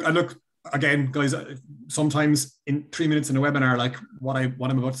 And look, again, guys, sometimes in 3 minutes in a webinar, like what I'm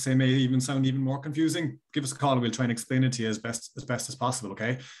about to say may even sound even more confusing. Give us a call and we'll try and explain it to you as best as possible,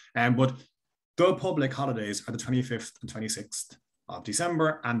 okay? But the public holidays are the 25th and 26th of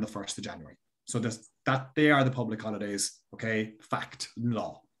December and the 1st of January. So that they are the public holidays, okay? Fact,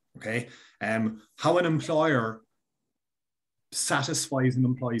 law, okay? How an employer satisfies an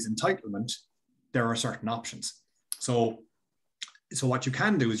employee's entitlement, there are certain options. So what you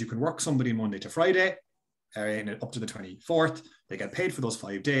can do is you can work somebody Monday to Friday up to the 24th. They get paid for those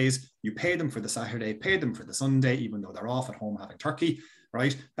 5 days. You pay them for the Saturday, pay them for the Sunday, even though they're off at home having turkey,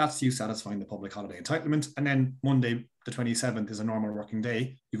 right? That's you satisfying the public holiday entitlement. And then Monday, the 27th is a normal working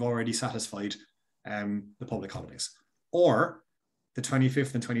day. You've already satisfied the public holidays. Or the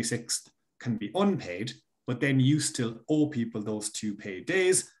 25th and 26th can be unpaid, but then you still owe people those 2 paid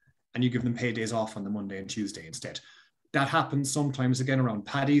days, and you give them paid days off on the Monday and Tuesday instead. That happens sometimes again around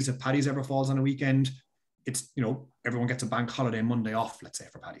Paddy's. If Paddy's ever falls on a weekend, it's, you know, everyone gets a bank holiday Monday off, let's say,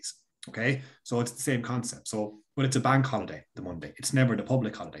 for Paddy's. Okay, so it's the same concept. So, but it's a bank holiday, the Monday. It's never the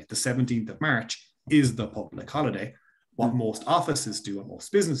public holiday. The 17th of March is the public holiday. What most offices do, what most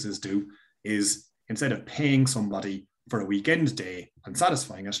businesses do, is instead of paying somebody for a weekend day and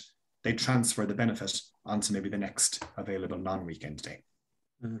satisfying it, they transfer the benefit onto maybe the next available non-weekend day.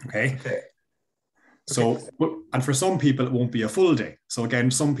 Okay. So, and for some people, it won't be a full day. So again,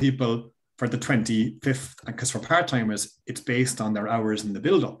 some people for the 25th, because for part-timers, it's based on their hours in the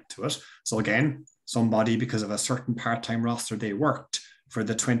build-up to it. So again, somebody, because of a certain part-time roster they worked, for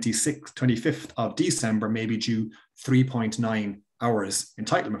the 25th of December, maybe due 3.9 hours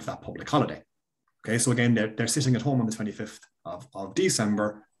entitlement for that public holiday. Okay, so again, they're sitting at home on the 25th of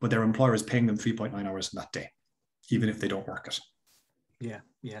December, but their employer is paying them 3.9 hours in that day, even if they don't work it.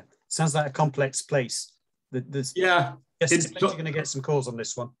 Yeah. Sounds like a complex place. Yeah. Yes, you're going to get some calls on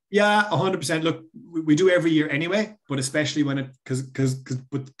this one. Yeah, 100%. Look, we do every year anyway, but especially when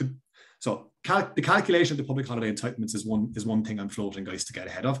the calculation of the public holiday entitlements is one thing I'm floating guys to get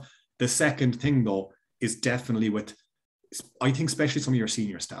ahead of. The second thing though is definitely with, I think especially some of your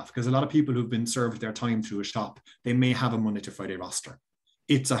senior staff, because a lot of people who've been served their time through a shop, they may have a Monday to Friday roster.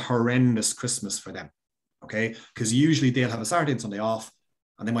 It's a horrendous Christmas for them. Okay, because usually they'll have a Saturday and Sunday off,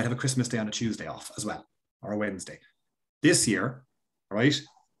 and they might have a Christmas day and a Tuesday off as well, or a Wednesday. This year, right,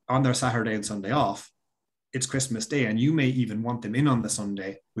 on their Saturday and Sunday off, it's Christmas Day, and you may even want them in on the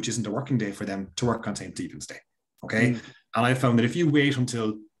Sunday, which isn't a working day for them, to work on St. Stephen's Day. Okay, and I found that if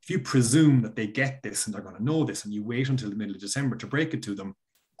you presume that they get this and they're going to know this, and you wait until the middle of December to break it to them,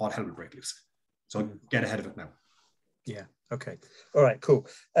 all hell will break loose. So get ahead of it now. Yeah. Okay. All right. Cool.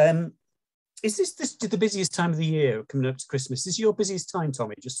 Is this the busiest time of the year coming up to Christmas? Is your busiest time,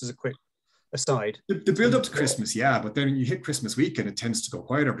 Tommy? Just as a quick aside. The build up to Christmas, yeah, but then you hit Christmas week and it tends to go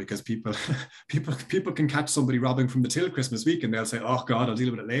quieter because people can catch somebody robbing from the till Christmas week and they'll say, "Oh God, I'll deal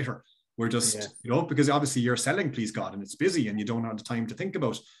with it later." We're just, because obviously you're selling, please God, and it's busy and you don't have the time to think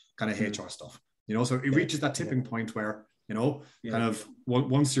about kind of HR stuff. So it reaches that tipping point where kind of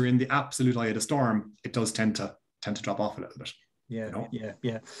once you're in the absolute eye of the storm, it does tend to drop off a little bit.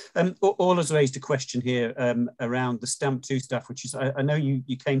 Yeah. All has raised a question here around the Stamp 2 staff, which is, I know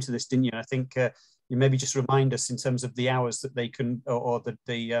you came to this, didn't you? I think you maybe just remind us in terms of the hours that they can, or the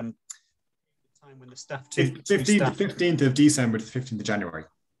time when the Staff 2 15th of December to the 15th of January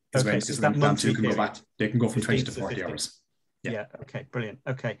is when Stamp 2 can go back. They can go from 20 to 40 hours. Yeah. Okay. Brilliant.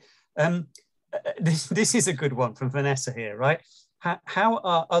 Okay. This is a good one from Vanessa here, right? How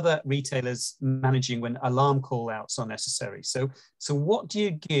are other retailers managing when alarm call outs are necessary? So what do you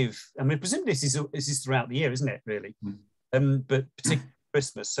give? I mean, presumably this is throughout the year, isn't it, really? But particularly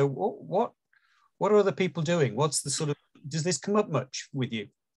Christmas. So what are other people doing? What's the sort of, does this come up much with you?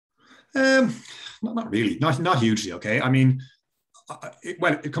 Not really, not hugely. Okay. I mean,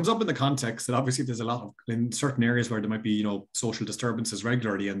 it comes up in the context that obviously there's a lot of, in certain areas where there might be, social disturbances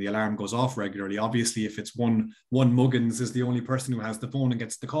regularly and the alarm goes off regularly. Obviously, if it's one Muggins is the only person who has the phone and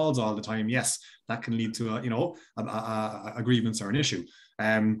gets the calls all the time, yes, that can lead to a grievance or an issue.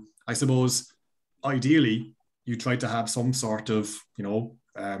 I suppose ideally you try to have some sort of,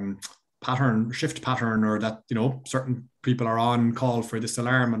 shift pattern, or that, certain people are on call for this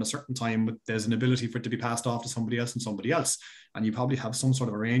alarm at a certain time, but there's an ability for it to be passed off to somebody else and somebody else. And you probably have some sort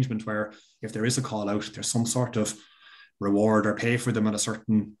of arrangement where if there is a call out, there's some sort of reward or pay for them at a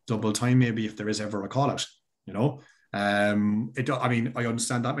certain double time, maybe if there is ever a call out, I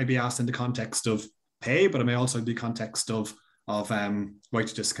understand that may be asked in the context of pay, but it may also be context of right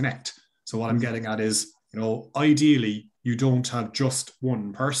to disconnect. So what I'm getting at is, ideally you don't have just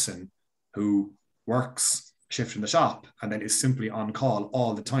one person who works shift in the shop and then is simply on call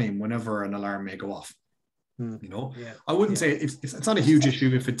all the time whenever an alarm may go off. I wouldn't say it's not a huge issue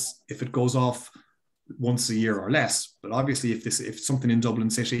if it goes off once a year or less, but obviously if something in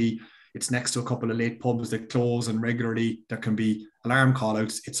Dublin City, it's next to a couple of late pubs that close and regularly there can be alarm call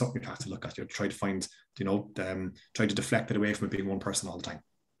outs, it's something you have to look at. You try to find, try to deflect it away from it being one person all the time.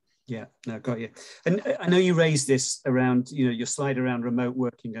 Yeah, no, got you. And I know you raised this around, your slide around remote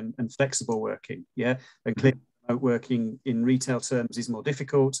working and flexible working. Yeah. And clearly remote working in retail terms is more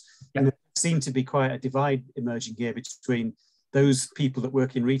difficult. Yeah. And there seems to be quite a divide emerging here between those people that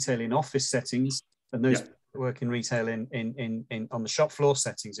work in retail in office settings and those that work in retail in on the shop floor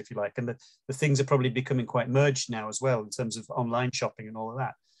settings, if you like. And the things are probably becoming quite merged now as well in terms of online shopping and all of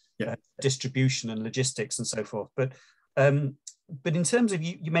that. Distribution and logistics and so forth. But but in terms of,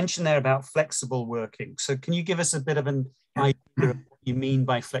 you mentioned there about flexible working. So can you give us a bit of an idea of what you mean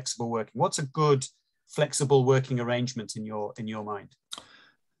by flexible working? What's a good flexible working arrangement in your mind?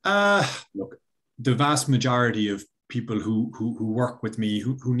 Look, the vast majority of people who work with me,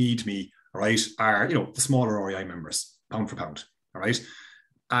 who need me, right, are, you know, the smaller REI members, pound for pound, all right?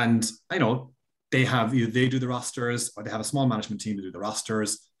 And I know they have, either they do the rosters or they have a small management team to do the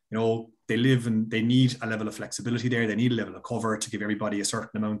rosters. You know, they live and they need a level of flexibility there. They need a level of cover to give everybody a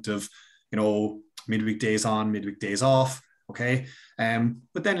certain amount of, you know, midweek days on, midweek days off. Okay.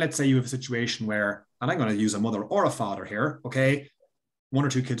 But then let's say you have a situation where, and I'm going to use a mother or a father here. Okay. One or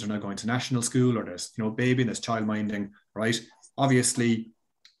two kids are now going to national school, or there's, you know, baby and there's child minding, right? Obviously,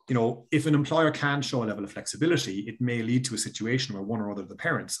 you know, if an employer can show a level of flexibility, it may lead to a situation where one or other of the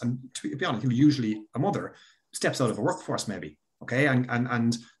parents, and to be honest, usually a mother, steps out of a workforce maybe. Okay,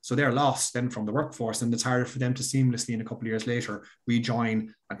 and so they're lost then from the workforce, and it's harder for them to seamlessly in a couple of years later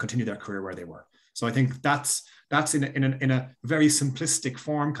rejoin and continue their career where they were. So I think that's in a very simplistic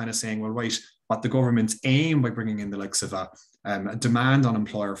form, kind of saying, well, right, what the government's aim by bringing in the likes of a demand on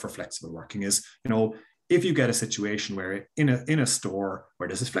employer for flexible working is, you know, if you get a situation where in a store where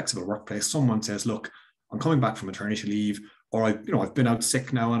there's a flexible workplace, someone says, look, I'm coming back from maternity leave, or I've been out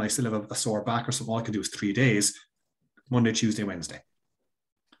sick now and I still have a sore back or something, all I can do is 3 days. Monday, Tuesday, Wednesday.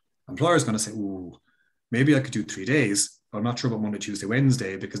 Employer is going to say, oh, maybe I could do 3 days, but I'm not sure about Monday, Tuesday,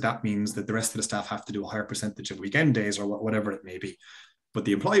 Wednesday, because that means that the rest of the staff have to do a higher percentage of weekend days or whatever it may be. But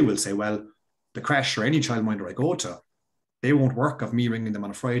the employee will say, well, the creche or any childminder I go to, they won't work of me ringing them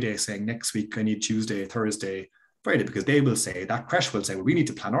on a Friday saying next week I need Tuesday, Thursday, Friday, because they will say, that creche will say, well, we need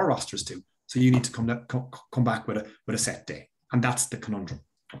to plan our rosters too. So you need to come back with a set day. And that's the conundrum.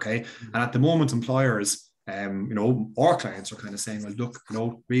 Okay. And at the moment, employers, you know, our clients are kind of saying, well, look, you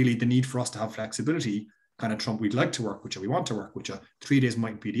know, really the need for us to have flexibility kind of trump, we'd like to work with you, we want to work with you. 3 days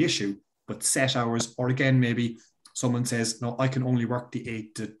might be the issue, but set hours, or again, maybe someone says, no, I can only work the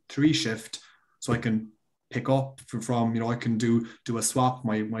 8 to 3 shift, so I can pick up from, you know, I can do a swap.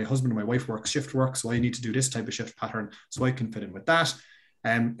 My husband and my wife work shift work, so I need to do this type of shift pattern, so I can fit in with that.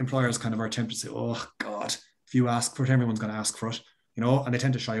 Employers kind of are tempted to say, oh God, if you ask for it, everyone's going to ask for it, you know, and they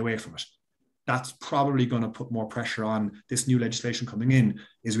tend to shy away from it. That's probably going to put more pressure on this new legislation coming in,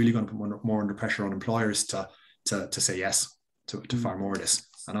 is really going to put more under pressure on employers to say yes to far more of this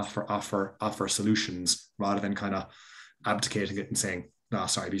and offer solutions rather than kind of abdicating it and saying, no,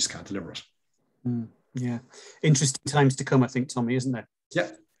 sorry, we just can't deliver it. Yeah. Interesting times to come, I think, Tommy, isn't there?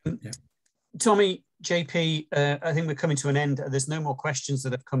 Yeah. Tommy, JP, I think we're coming to an end. There's no more questions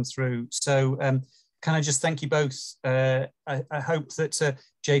that have come through. So can I just thank you both? I hope that,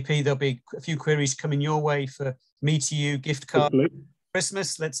 JP, there'll be a few queries coming your way for me to you, gift card,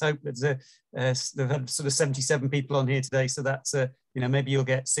 Christmas. Let's hope that they've had sort of 77 people on here today. So that's, you know, maybe you'll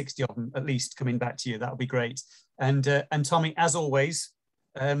get 60 of them at least coming back to you. That'll be great. And Tommy, as always,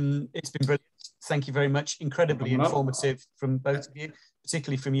 it's been brilliant. Thank you very much. Incredibly informative from both of you,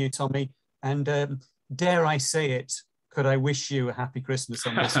 particularly from you, Tommy. And dare I say it, could I wish you a happy Christmas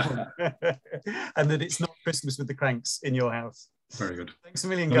on this one? And that it's not Christmas with the cranks in your house. Very good. Thanks a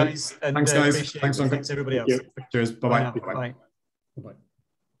million, guys. And thanks, guys. Thanks, thanks everybody else. Cheers. Bye-bye. Bye. Bye-bye.